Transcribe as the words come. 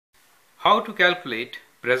How to calculate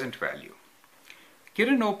present value.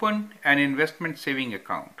 Kiran opened an investment saving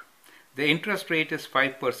account. The interest rate is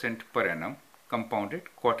 5% per annum,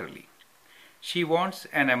 compounded quarterly. She wants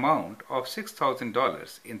an amount of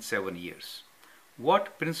 $6,000 in 7 years.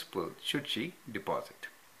 What principal should she deposit?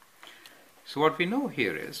 So what we know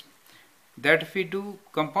here is that if we do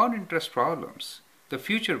compound interest problems, the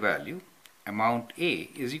future value, amount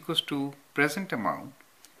A, is equals to present amount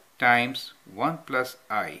times 1 plus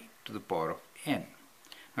I to the power of n.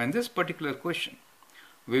 Now in this particular question,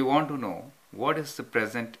 we want to know what is the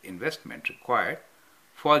present investment required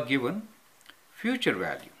for a given future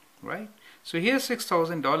value, right? So here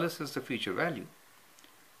 $6,000 is the future value,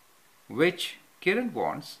 which Kiran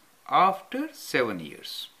wants after 7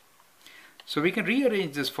 years. So we can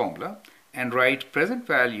rearrange this formula and write present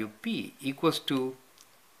value P equals to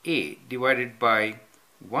A divided by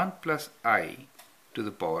 1 plus I to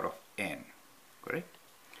the power of n, correct?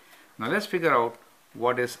 Now let's figure out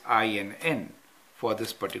what is I and n for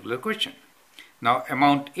this particular question. Now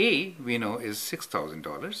amount A we know is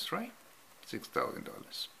 $6,000, right?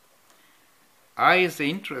 $6,000. I is the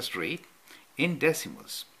interest rate in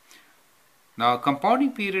decimals. Now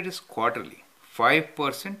compounding period is quarterly.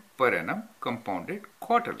 5% per annum compounded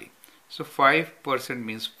quarterly. So 5%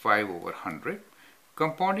 means 5 over 100.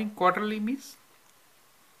 Compounding quarterly means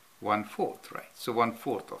 1/4, right? So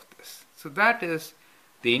 1/4 of this. So that is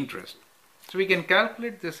the interest. So we can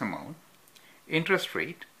calculate this amount, interest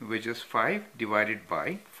rate, which is 5 divided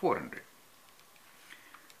by 400,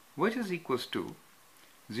 which is equals to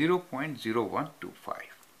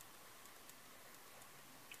 0.0125.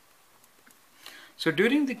 So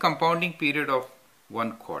during the compounding period of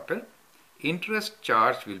 1 quarter, interest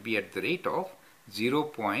charge will be at the rate of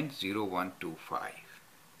 0.0125.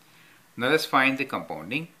 Now let's find the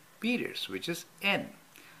compounding periods, which is n.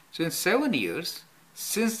 So in 7 years,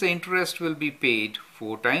 since the interest will be paid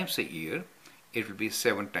 4 times a year, it will be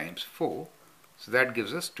 7 times 4. So that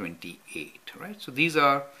gives us 28, right? So these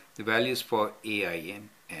are the values for A, I, and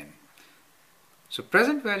n. So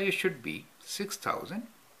present value should be 6,000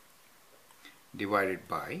 divided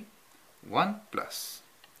by 1 plus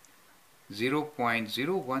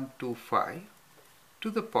 0.0125 to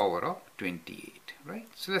the power of 28, right?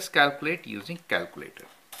 So let's calculate using calculator.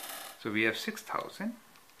 So we have 6,000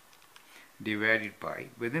 divided by,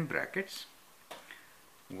 within brackets,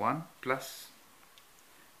 1 plus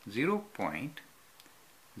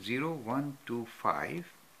 0.0125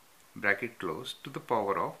 bracket close to the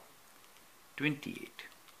power of 28.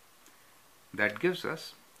 That gives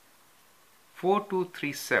us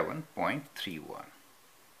 4237.31.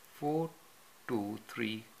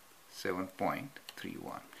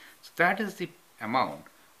 4237.31. So that is the amount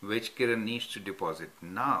which Kiran needs to deposit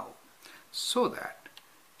now, so that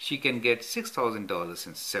she can get $6,000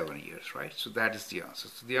 in 7 years, right? So that is the answer.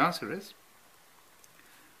 So the answer is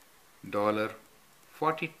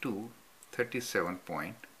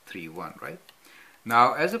 $4237.31, right?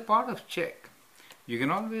 Now as a part of check, you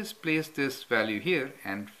can always place this value here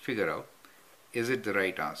and figure out, is it the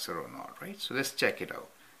right answer or not, right? So let's check it out.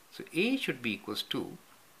 So A should be equals to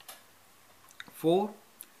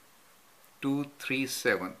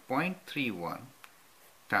 4237.31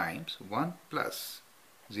 times 1 plus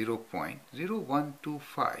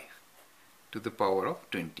 0.0125 to the power of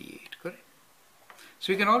 28, correct?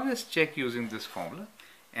 So you can always check using this formula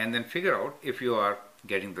and then figure out if you are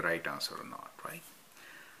getting the right answer or not, right?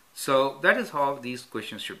 So that is how these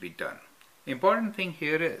questions should be done. Important thing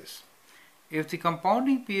here is, if the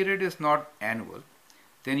compounding period is not annual,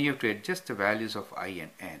 then you have to adjust the values of I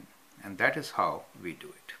and n, and that is how we do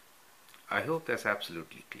it. I hope that's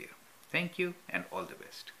absolutely clear. Thank you and all the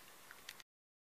best.